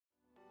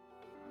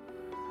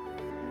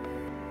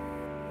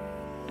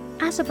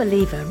As a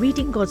believer,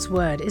 reading God's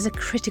Word is a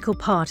critical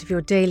part of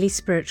your daily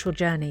spiritual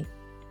journey.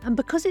 And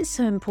because it's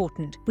so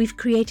important, we've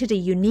created a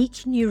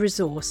unique new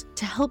resource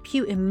to help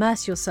you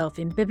immerse yourself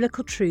in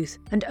biblical truth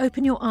and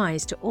open your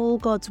eyes to all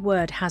God's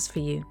Word has for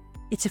you.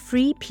 It's a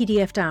free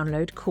PDF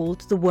download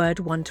called The Word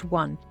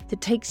 1-to-1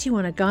 that takes you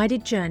on a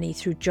guided journey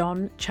through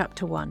John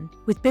chapter 1.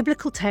 With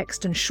biblical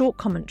text and short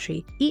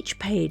commentary, each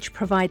page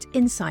provides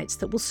insights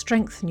that will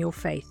strengthen your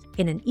faith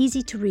in an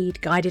easy-to-read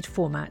guided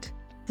format.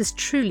 There's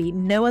truly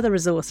no other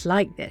resource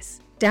like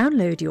this.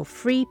 Download your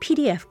free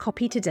PDF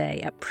copy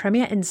today at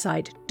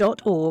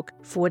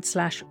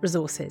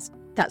premierinsight.org/resources.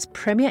 That's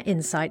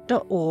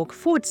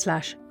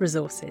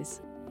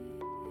premierinsight.org/resources.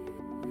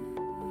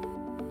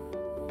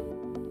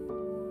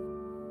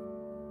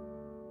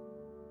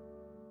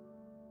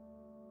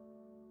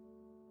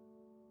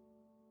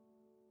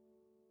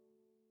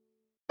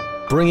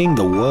 Bringing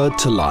the Word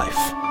to life.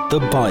 The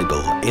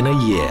Bible in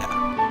a year.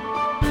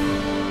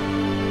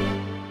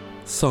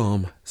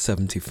 Psalm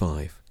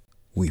 75.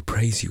 We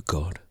praise you,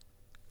 God.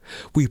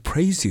 We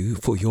praise you,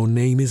 for your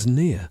name is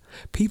near.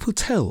 People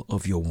tell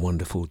of your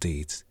wonderful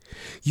deeds.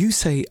 You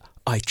say,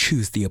 I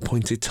choose the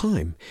appointed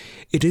time.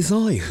 It is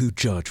I who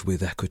judge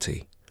with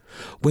equity.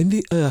 When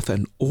the earth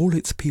and all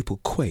its people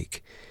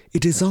quake,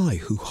 it is I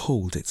who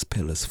hold its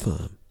pillars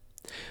firm.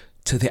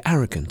 To the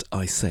arrogant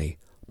I say,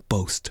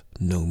 boast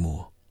no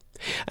more.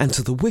 And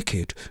to the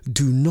wicked,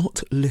 do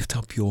not lift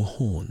up your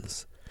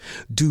horns.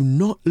 Do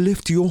not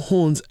lift your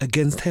horns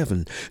against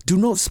heaven. Do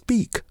not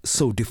speak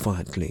so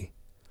defiantly.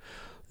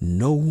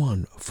 No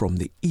one from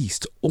the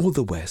east or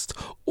the west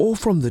or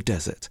from the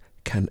desert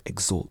can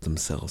exalt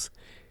themselves.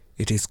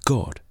 It is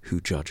God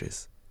who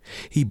judges.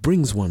 He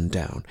brings one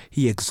down,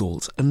 he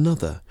exalts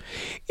another.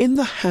 In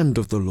the hand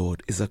of the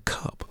Lord is a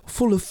cup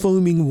full of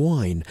foaming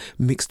wine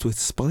mixed with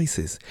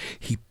spices.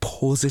 He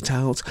pours it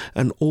out,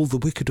 and all the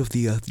wicked of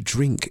the earth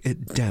drink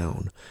it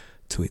down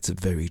to its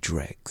very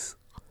dregs.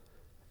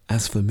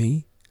 As for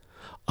me,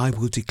 I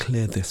will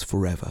declare this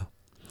forever.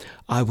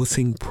 I will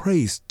sing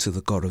praise to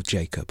the God of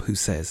Jacob, who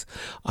says,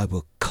 I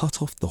will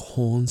cut off the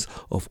horns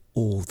of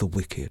all the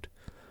wicked,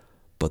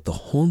 but the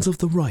horns of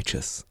the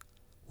righteous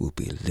will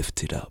be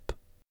lifted up.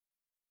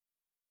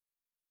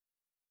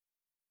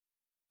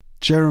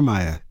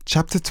 Jeremiah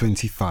chapter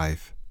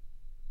 25.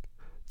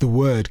 The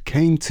word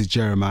came to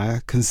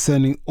Jeremiah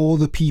concerning all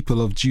the people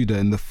of Judah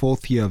in the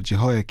 4th year of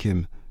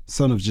Jehoiakim,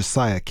 son of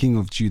Josiah, king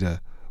of Judah,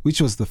 which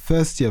was the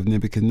 1st year of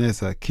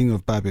Nebuchadnezzar, king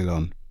of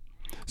Babylon.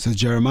 So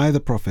Jeremiah the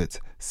prophet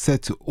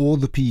said to all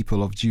the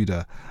people of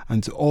Judah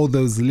and to all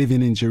those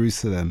living in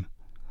Jerusalem,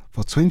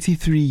 for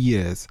 23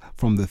 years,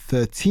 from the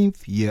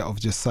 13th year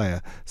of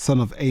Josiah, son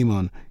of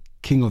Amon,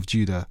 king of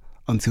Judah,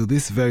 until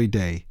this very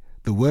day,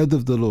 the word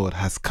of the Lord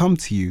has come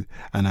to you,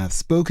 and I have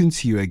spoken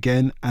to you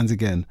again and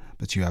again,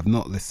 but you have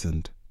not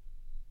listened.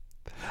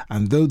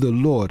 And though the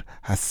Lord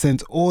has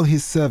sent all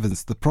his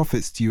servants the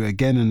prophets to you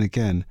again and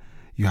again,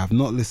 you have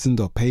not listened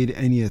or paid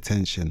any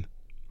attention.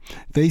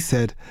 They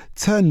said,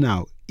 turn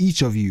now,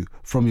 each of you,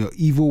 from your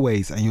evil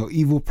ways and your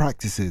evil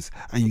practices,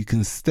 and you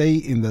can stay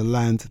in the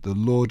land the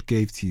Lord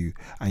gave to you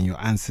and your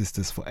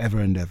ancestors forever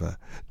and ever.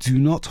 Do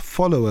not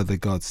follow other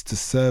gods to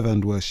serve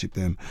and worship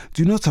them.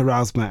 Do not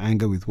arouse my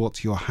anger with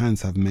what your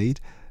hands have made,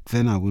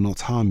 then I will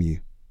not harm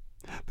you.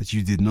 But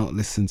you did not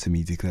listen to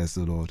me, declares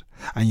the Lord,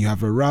 and you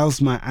have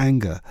aroused my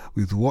anger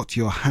with what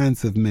your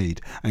hands have made,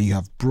 and you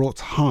have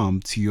brought harm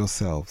to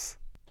yourselves.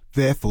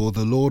 Therefore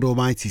the Lord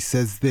Almighty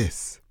says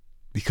this,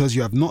 because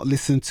you have not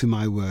listened to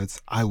my words,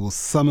 I will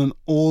summon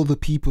all the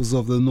peoples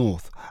of the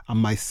north, and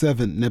my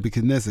servant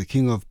Nebuchadnezzar,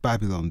 king of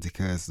Babylon,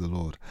 declares the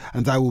Lord,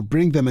 and I will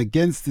bring them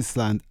against this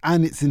land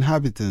and its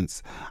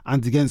inhabitants,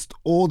 and against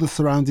all the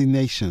surrounding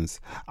nations.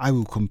 I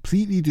will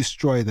completely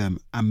destroy them,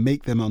 and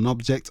make them an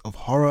object of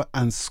horror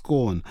and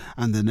scorn,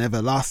 and an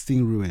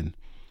everlasting ruin.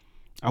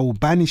 I will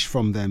banish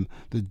from them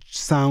the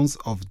sounds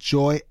of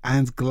joy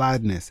and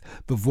gladness,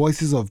 the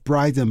voices of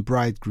bride and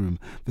bridegroom,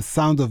 the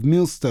sound of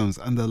millstones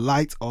and the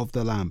light of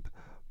the lamp.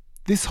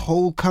 This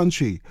whole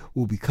country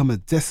will become a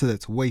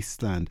desolate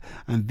wasteland,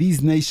 and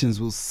these nations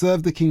will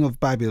serve the king of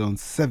Babylon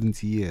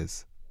 70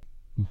 years.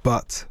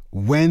 But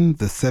when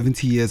the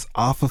 70 years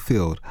are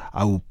fulfilled,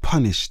 I will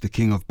punish the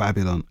king of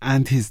Babylon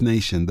and his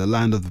nation, the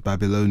land of the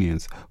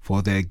Babylonians,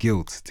 for their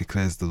guilt,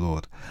 declares the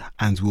Lord,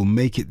 and will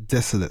make it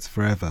desolate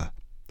forever.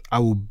 I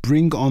will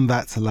bring on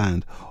that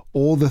land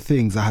all the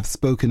things I have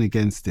spoken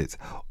against it,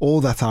 all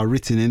that are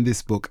written in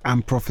this book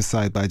and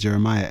prophesied by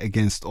Jeremiah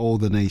against all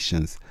the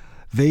nations.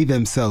 They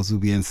themselves will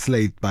be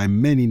enslaved by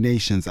many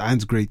nations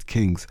and great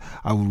kings.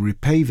 I will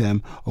repay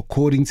them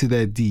according to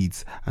their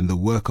deeds and the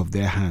work of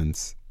their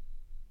hands.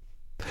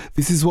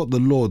 This is what the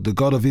Lord, the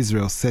God of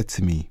Israel, said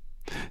to me.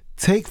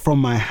 Take from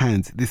my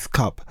hand this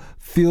cup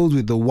filled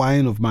with the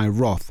wine of my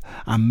wrath,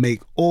 and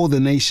make all the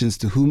nations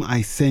to whom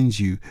I send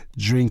you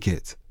drink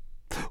it.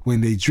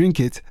 When they drink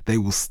it, they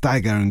will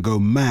stagger and go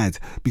mad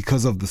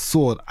because of the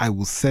sword I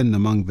will send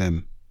among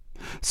them.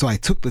 So I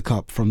took the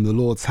cup from the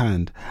Lord's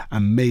hand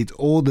and made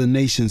all the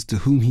nations to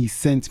whom he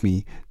sent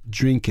me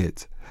drink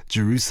it.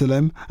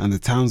 Jerusalem and the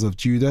towns of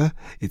Judah,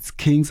 its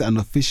kings and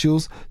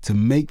officials, to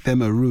make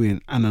them a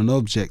ruin and an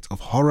object of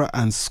horror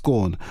and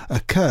scorn, a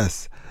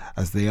curse,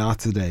 as they are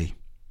today.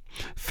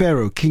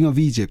 Pharaoh, king of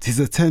Egypt, his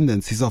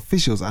attendants, his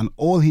officials, and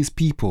all his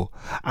people,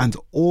 and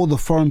all the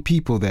foreign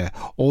people there,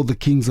 all the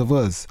kings of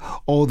Uz,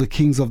 all the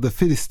kings of the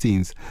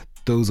Philistines,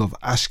 those of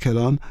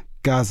Ashkelon,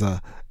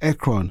 Gaza,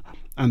 Ekron,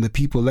 and the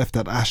people left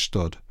at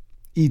Ashdod,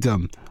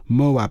 Edom,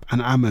 Moab,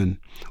 and Ammon,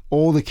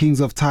 all the kings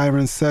of Tyre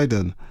and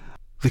Sidon,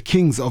 the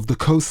kings of the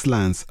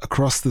coastlands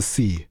across the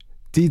sea,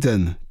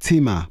 Dedan,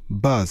 Timah,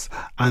 Buz,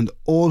 and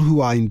all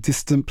who are in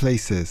distant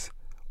places,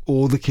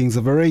 all the kings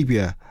of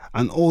Arabia,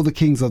 and all the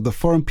kings of the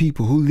foreign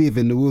people who live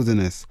in the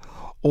wilderness,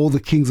 all the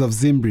kings of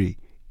Zimbri,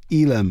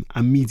 Elam,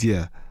 and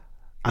Media,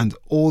 and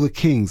all the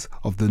kings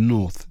of the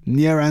north,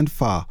 near and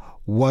far,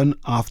 one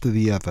after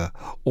the other,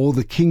 all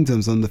the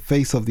kingdoms on the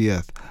face of the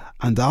earth,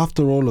 and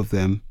after all of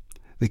them,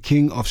 the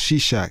king of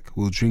Shishak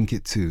will drink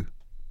it too.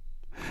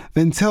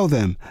 Then tell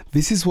them,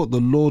 this is what the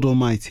Lord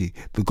Almighty,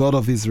 the God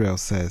of Israel,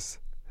 says: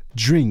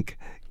 drink,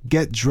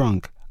 get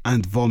drunk,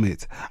 and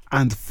vomit,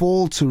 and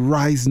fall to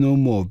rise no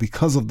more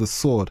because of the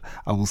sword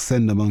I will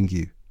send among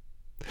you.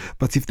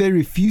 But if they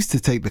refuse to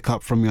take the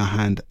cup from your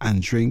hand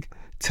and drink,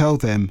 tell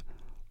them,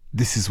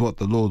 this is what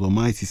the Lord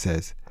Almighty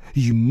says: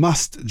 you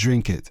must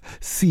drink it.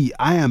 See,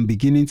 I am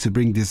beginning to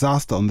bring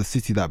disaster on the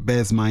city that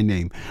bears my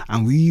name,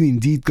 and will you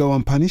indeed go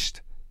unpunished?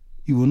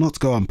 You will not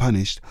go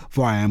unpunished,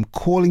 for I am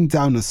calling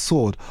down a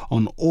sword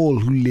on all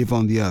who live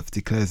on the earth,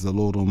 declares the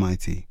Lord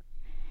Almighty.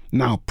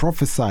 Now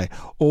prophesy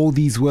all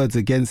these words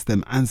against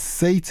them, and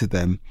say to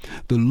them,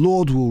 the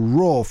Lord will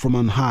roar from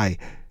on high.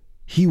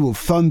 He will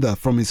thunder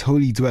from his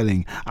holy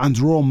dwelling, and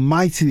roar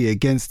mightily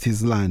against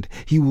his land.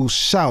 He will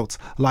shout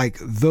like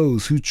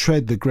those who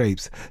tread the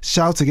grapes,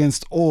 shout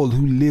against all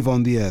who live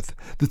on the earth.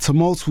 The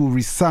tumult will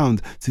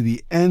resound to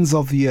the ends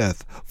of the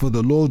earth, for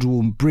the Lord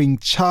will bring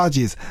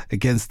charges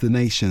against the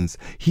nations.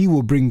 He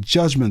will bring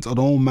judgment on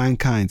all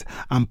mankind,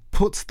 and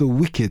put the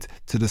wicked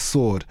to the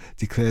sword,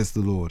 declares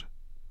the Lord.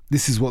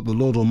 This is what the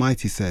Lord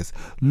Almighty says: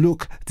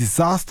 look,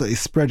 disaster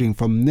is spreading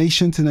from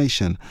nation to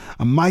nation.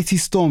 A mighty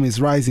storm is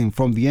rising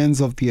from the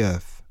ends of the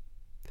earth.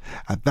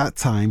 At that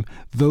time,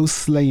 those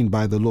slain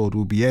by the Lord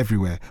will be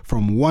everywhere,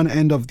 from one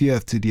end of the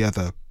earth to the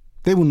other.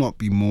 They will not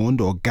be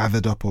mourned or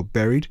gathered up or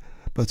buried,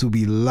 but will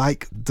be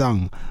like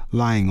dung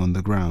lying on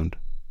the ground.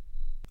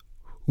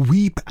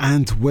 Weep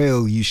and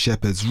wail, you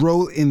shepherds,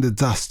 roll in the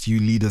dust, you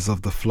leaders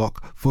of the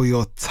flock, for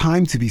your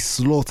time to be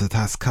slaughtered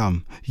has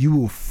come. You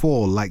will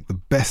fall like the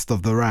best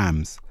of the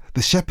rams.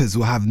 The shepherds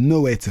will have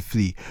nowhere to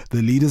flee,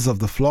 the leaders of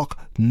the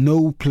flock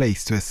no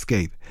place to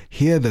escape.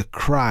 Hear the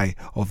cry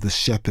of the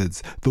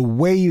shepherds, the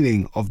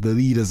wailing of the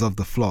leaders of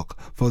the flock,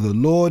 for the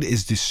Lord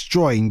is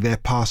destroying their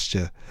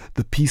pasture.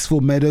 The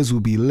peaceful meadows will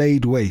be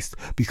laid waste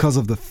because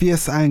of the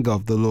fierce anger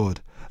of the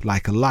Lord.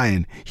 Like a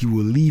lion, he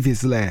will leave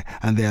his lair,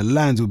 and their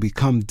land will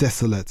become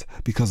desolate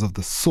because of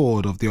the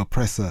sword of the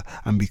oppressor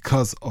and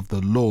because of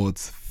the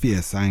Lord's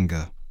fierce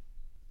anger.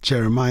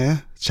 Jeremiah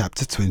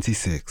chapter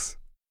 26.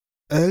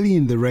 Early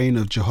in the reign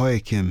of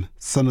Jehoiakim,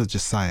 son of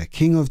Josiah,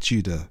 king of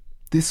Judah,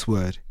 this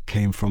word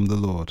came from the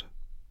Lord.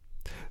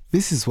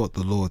 This is what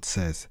the Lord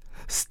says: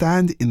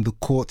 stand in the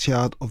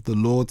courtyard of the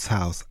Lord's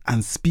house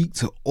and speak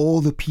to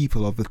all the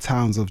people of the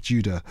towns of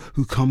Judah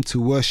who come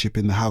to worship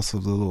in the house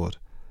of the Lord.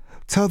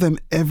 Tell them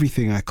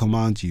everything I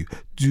command you.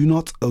 Do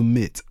not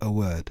omit a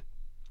word.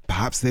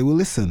 Perhaps they will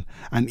listen,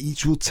 and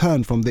each will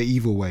turn from their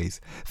evil ways.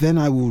 Then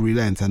I will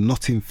relent and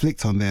not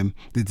inflict on them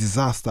the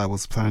disaster I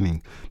was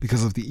planning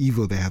because of the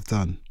evil they have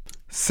done.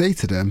 Say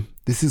to them,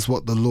 this is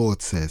what the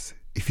Lord says: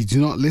 if you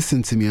do not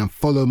listen to me and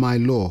follow my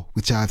law,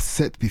 which I have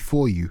set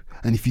before you,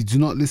 and if you do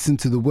not listen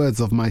to the words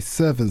of my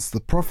servants the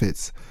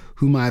prophets,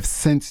 whom I have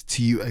sent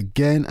to you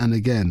again and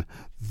again,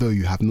 though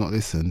you have not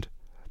listened,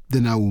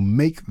 then I will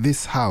make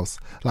this house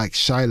like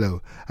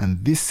Shiloh,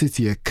 and this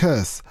city a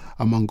curse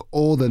among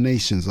all the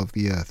nations of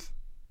the earth.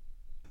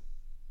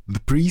 The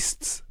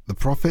priests, the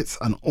prophets,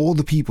 and all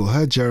the people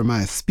heard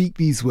Jeremiah speak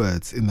these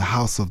words in the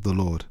house of the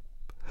Lord.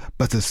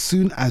 But as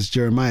soon as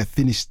Jeremiah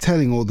finished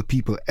telling all the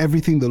people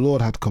everything the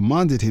Lord had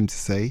commanded him to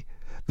say,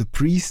 the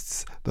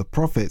priests, the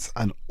prophets,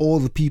 and all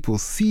the people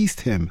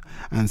seized him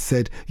and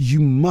said,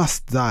 you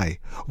must die.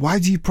 Why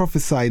do you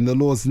prophesy in the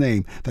Lord's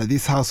name that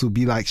this house will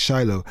be like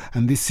Shiloh,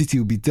 and this city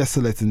will be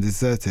desolate and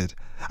deserted?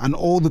 And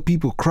all the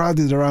people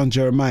crowded around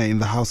Jeremiah in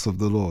the house of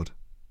the Lord.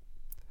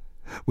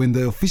 When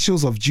the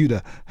officials of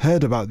Judah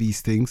heard about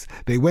these things,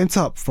 they went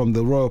up from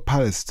the royal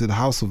palace to the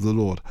house of the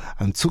Lord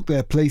and took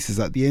their places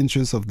at the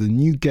entrance of the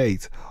new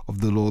gate of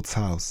the Lord's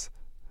house.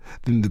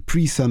 Then the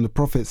priests and the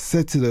prophets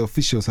said to the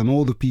officials and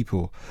all the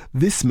people,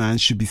 this man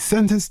should be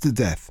sentenced to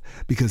death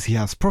because he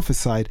has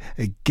prophesied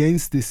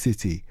against this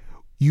city.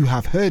 You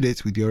have heard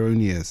it with your own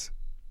ears.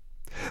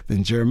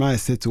 Then Jeremiah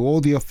said to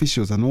all the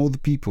officials and all the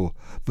people,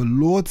 the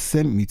Lord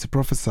sent me to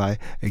prophesy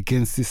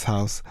against this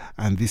house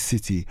and this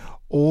city,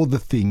 all the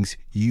things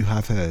you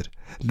have heard.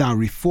 Now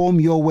reform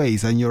your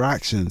ways and your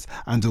actions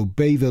and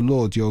obey the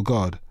Lord your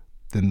God.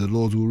 then the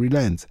Lord will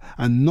relent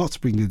and not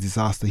bring the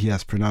disaster he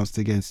has pronounced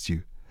against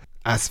you.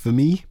 As for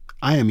me,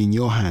 I am in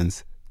your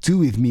hands. Do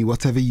with me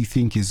whatever you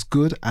think is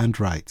good and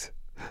right.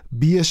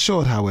 Be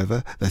assured,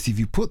 however, that if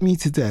you put me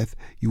to death,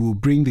 you will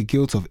bring the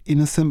guilt of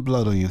innocent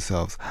blood on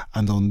yourselves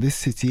and on this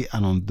city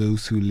and on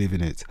those who live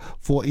in it.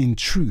 For in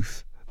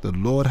truth, the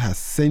Lord has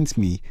sent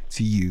me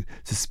to you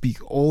to speak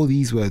all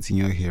these words in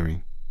your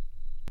hearing."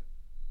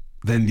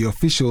 Then the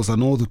officials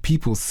and all the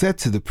people said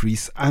to the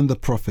priests and the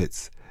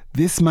prophets,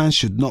 "This man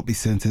should not be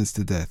sentenced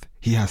to death.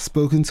 He has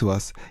spoken to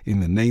us in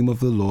the name of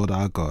the Lord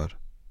our God."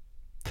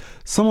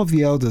 Some of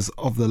the elders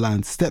of the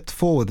land stepped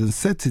forward and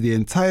said to the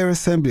entire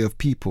assembly of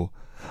people,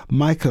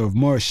 "Micah of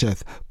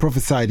Moresheth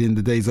prophesied in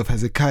the days of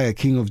Hezekiah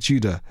king of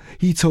Judah.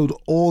 He told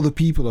all the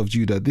people of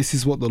Judah, 'This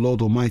is what the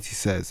Lord Almighty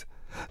says.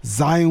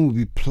 Zion will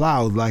be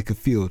plowed like a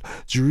field.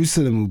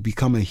 Jerusalem will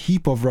become a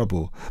heap of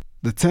rubble.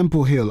 The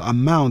temple hill a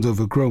mound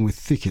overgrown with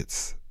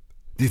thickets.'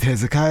 Did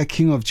Hezekiah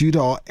king of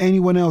Judah or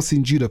anyone else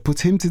in Judah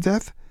put him to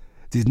death?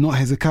 Did not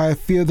Hezekiah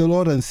fear the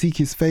Lord and seek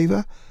his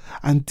favor?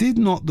 And did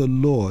not the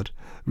Lord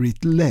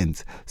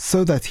relent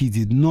so that he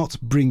did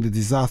not bring the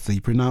disaster he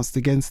pronounced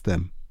against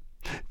them?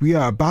 We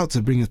are about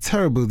to bring a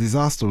terrible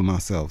disaster on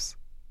ourselves."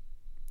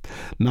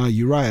 Now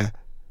Uriah,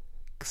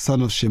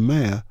 son of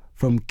Shemaiah,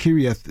 from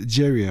Kiriath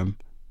Jearim,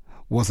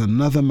 was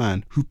another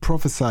man who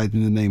prophesied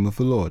in the name of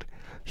the Lord.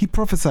 He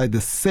prophesied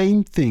the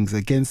same things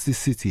against this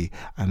city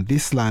and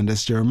this land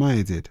as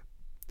Jeremiah did.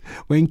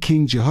 When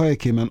King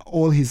Jehoiakim and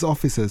all his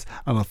officers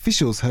and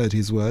officials heard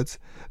his words,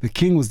 the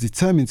king was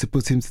determined to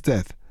put him to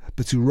death.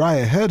 But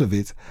Uriah heard of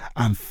it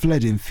and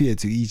fled in fear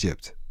to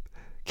Egypt.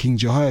 King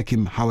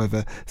Jehoiakim,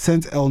 however,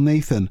 sent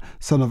Elnathan,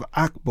 son of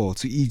Akbor,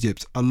 to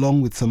Egypt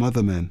along with some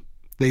other men.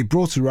 They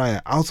brought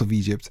Uriah out of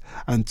Egypt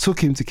and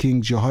took him to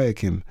King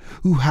Jehoiakim,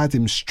 who had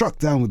him struck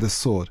down with a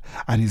sword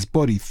and his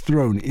body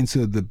thrown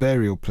into the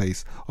burial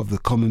place of the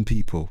common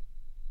people.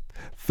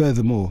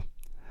 Furthermore,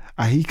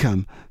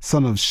 Ahikam,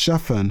 son of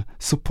Shaphan,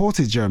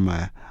 supported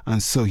Jeremiah,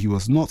 and so he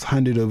was not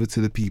handed over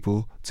to the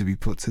people to be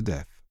put to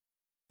death.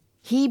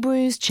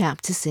 Hebrews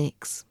chapter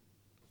 6.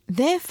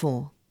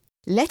 Therefore,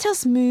 let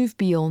us move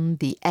beyond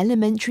the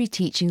elementary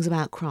teachings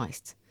about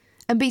Christ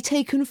and be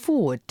taken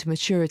forward to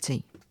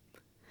maturity,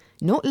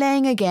 not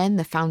laying again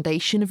the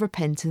foundation of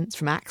repentance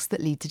from acts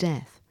that lead to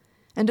death,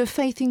 and of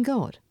faith in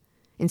God,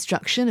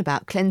 instruction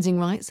about cleansing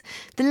rites,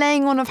 the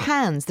laying on of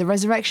hands, the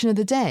resurrection of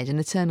the dead, and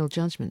eternal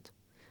judgment.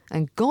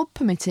 And God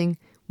permitting,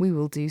 we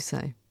will do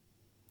so.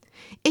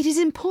 It is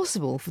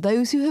impossible for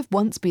those who have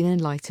once been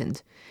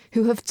enlightened,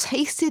 who have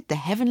tasted the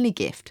heavenly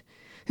gift,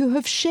 who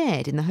have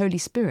shared in the Holy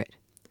Spirit,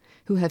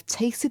 who have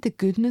tasted the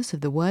goodness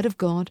of the Word of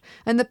God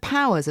and the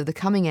powers of the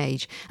coming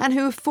age, and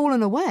who have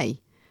fallen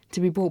away,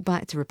 to be brought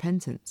back to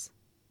repentance.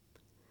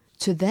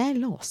 To their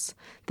loss,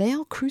 they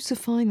are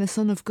crucifying the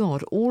Son of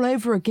God all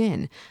over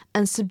again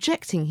and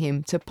subjecting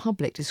him to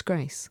public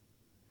disgrace.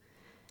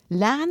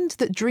 Land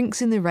that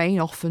drinks in the rain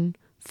often,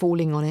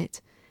 falling on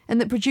it, and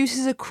that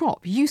produces a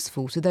crop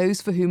useful to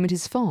those for whom it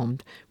is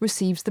farmed,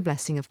 receives the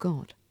blessing of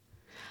God.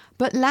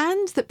 But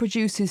land that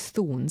produces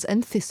thorns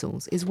and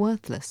thistles is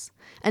worthless,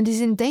 and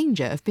is in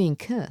danger of being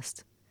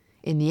cursed.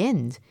 In the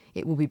end,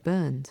 it will be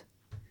burned.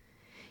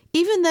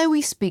 Even though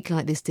we speak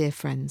like this, dear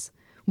friends,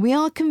 we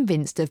are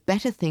convinced of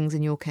better things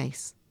in your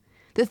case,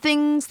 the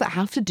things that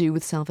have to do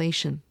with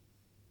salvation.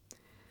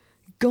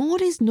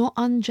 God is not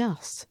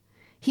unjust.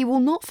 He will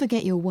not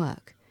forget your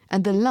work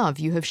and the love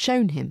you have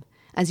shown him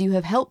as you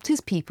have helped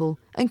his people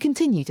and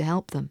continue to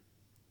help them.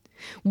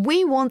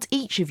 We want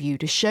each of you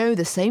to show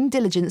the same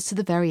diligence to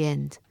the very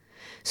end,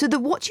 so that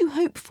what you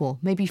hope for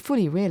may be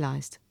fully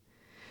realised.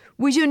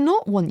 We do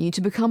not want you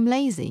to become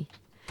lazy,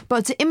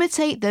 but to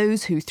imitate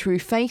those who through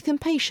faith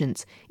and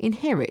patience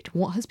inherit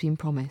what has been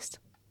promised.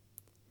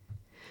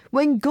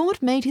 When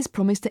God made his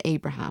promise to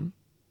Abraham,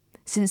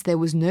 since there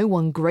was no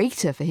one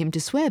greater for him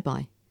to swear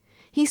by,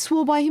 he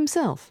swore by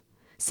himself,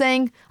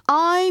 saying,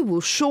 "I will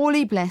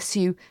surely bless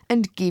you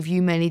and give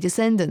you many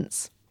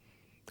descendants."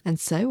 And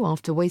so,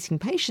 after waiting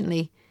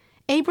patiently,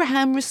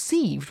 Abraham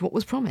received what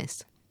was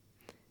promised.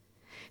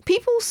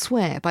 People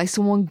swear by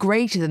someone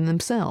greater than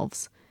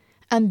themselves,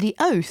 and the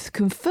oath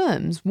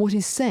confirms what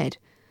is said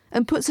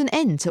and puts an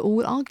end to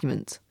all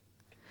argument.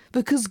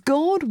 Because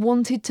God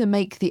wanted to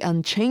make the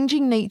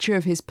unchanging nature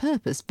of his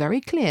purpose very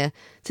clear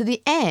to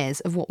the heirs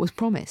of what was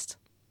promised,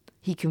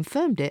 he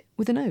confirmed it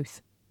with an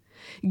oath.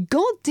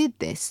 God did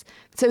this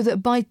so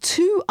that by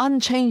two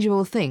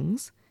unchangeable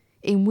things,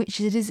 in which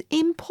it is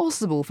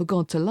impossible for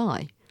God to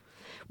lie,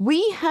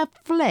 we have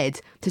fled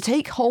to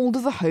take hold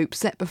of the hope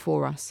set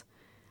before us,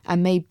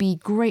 and may be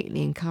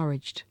greatly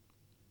encouraged.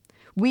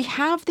 We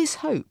have this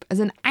hope as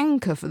an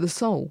anchor for the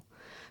soul,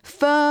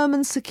 firm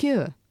and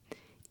secure.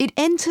 It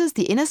enters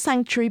the inner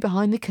sanctuary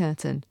behind the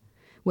curtain,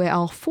 where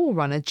our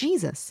forerunner,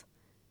 Jesus,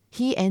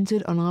 he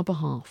entered on our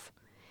behalf.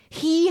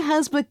 He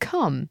has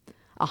become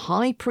a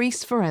high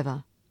priest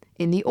forever,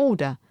 in the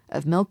order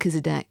of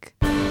Melchizedek.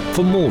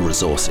 For more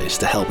resources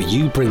to help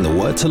you bring the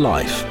word to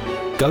life,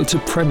 go to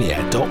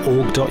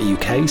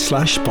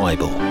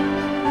premier.org.uk/Bible.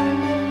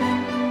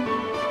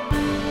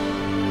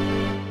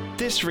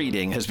 This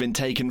reading has been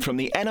taken from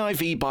the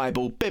NIV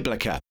Bible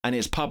Biblica and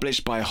is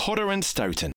published by Hodder and Stoughton.